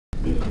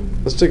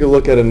Let's take a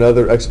look at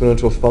another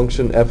exponential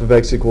function. F of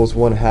x equals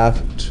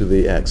 1/2 to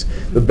the x.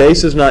 The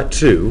base is not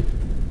 2.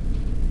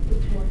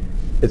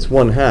 It's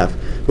 1/2.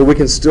 But we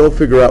can still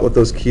figure out what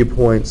those key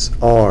points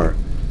are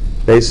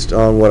based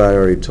on what I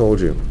already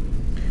told you.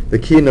 The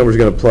key numbers are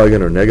going to plug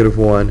in are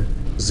 -1,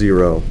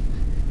 0,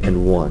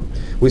 and 1.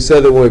 We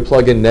said that when we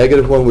plug in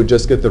 -1, we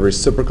just get the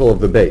reciprocal of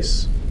the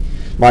base.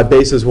 My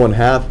base is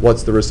 1/2.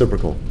 What's the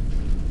reciprocal?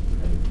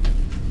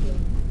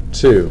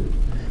 2.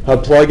 If I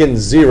plug in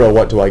 0,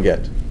 what do I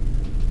get?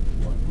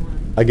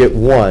 I get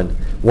 1.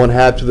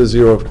 1/2 to the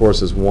 0, of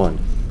course, is 1.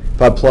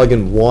 If I plug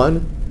in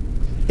 1,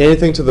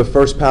 anything to the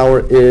first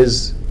power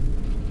is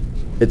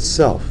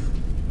itself.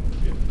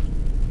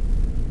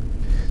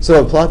 So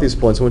I'll plot these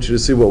points. I want you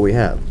to see what we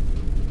have.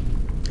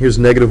 Here's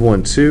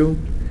 -1, 2,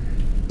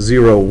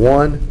 0,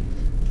 1,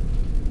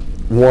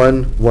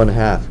 1,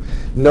 1/2.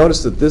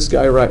 Notice that this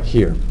guy right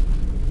here,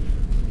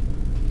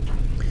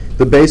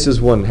 the base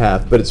is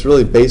 1/2, but it's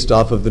really based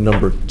off of the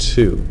number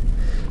 2.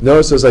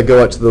 Notice as I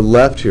go out to the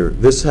left here,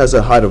 this has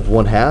a height of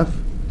 1/2.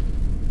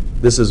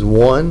 This is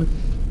 1.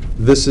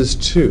 This is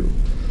 2.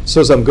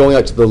 So as I'm going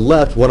out to the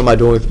left, what am I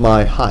doing with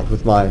my height,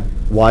 with my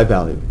y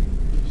value?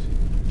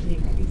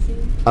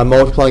 I'm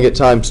multiplying it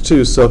times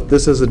 2. So if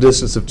this has a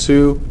distance of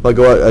 2, if I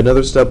go out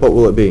another step, what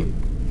will it be?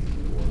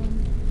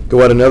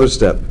 Go out another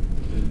step.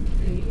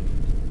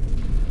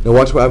 Now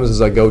watch what happens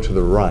as I go to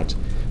the right.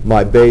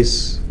 My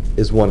base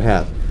is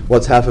 1/2.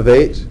 What's half of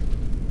 8?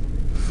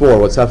 4.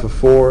 What's half of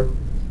 4?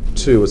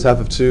 2. What's half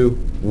of 2?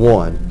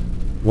 1.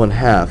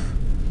 1/2.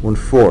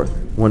 1/4.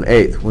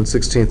 1/8.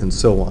 1/16, and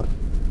so on.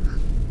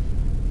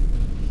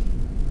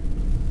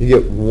 You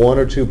get 1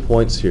 or 2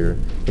 points here,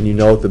 and you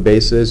know what the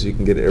base is, you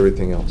can get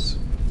everything else.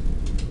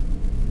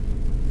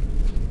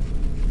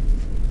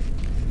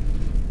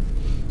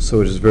 So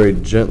we just very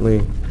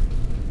gently,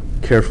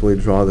 carefully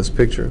draw this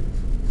picture.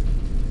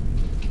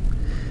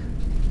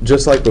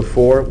 Just like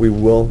before, we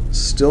will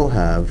still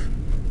have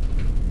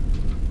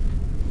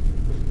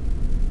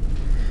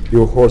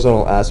your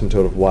horizontal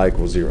asymptote of y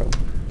equals 0.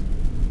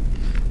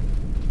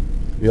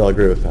 You all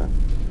agree with that?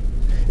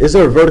 Is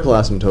there a vertical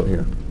asymptote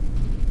here?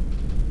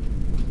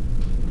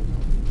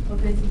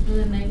 Okay, so for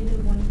the -1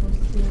 equals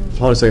 2.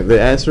 Hold on a second.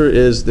 The answer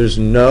is there's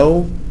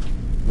no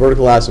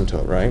vertical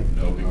asymptote, right?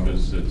 No,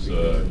 because it's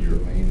your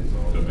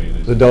domain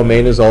is... The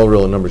domain is all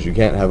real numbers. You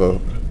can't have a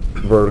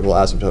vertical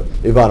asymptote.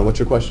 Ivana, what's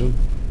your question?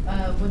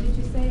 What did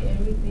you say?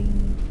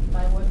 Everything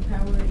by what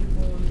power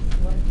equals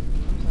what?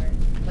 I'm sorry.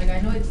 Like,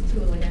 I know it's 2.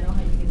 Like, I know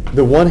how you can...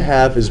 The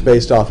 1/2 is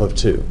based off of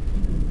 2.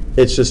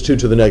 It's just 2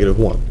 to the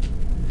 -1.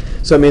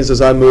 So it means as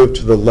I move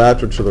to the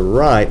left or to the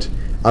right,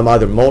 I'm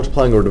either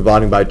multiplying or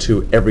dividing by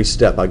 2 every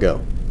step I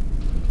go.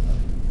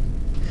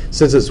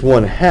 Since it's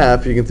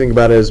 1/2, you can think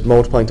about it as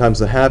multiplying times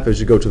the half as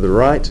you go to the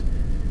right,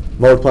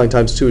 multiplying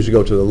times 2 as you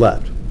go to the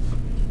left.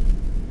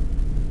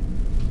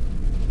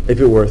 If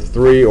it were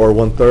 3 or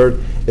 1/3,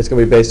 it's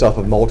going to be based off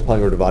of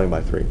multiplying or dividing by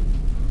 3.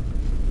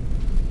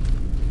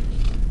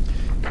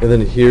 And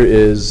then here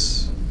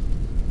is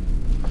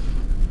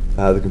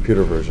the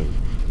computer version.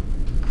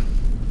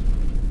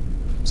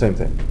 Same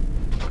thing.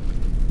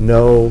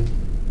 Know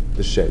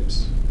the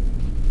shapes.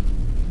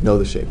 Know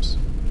the shapes.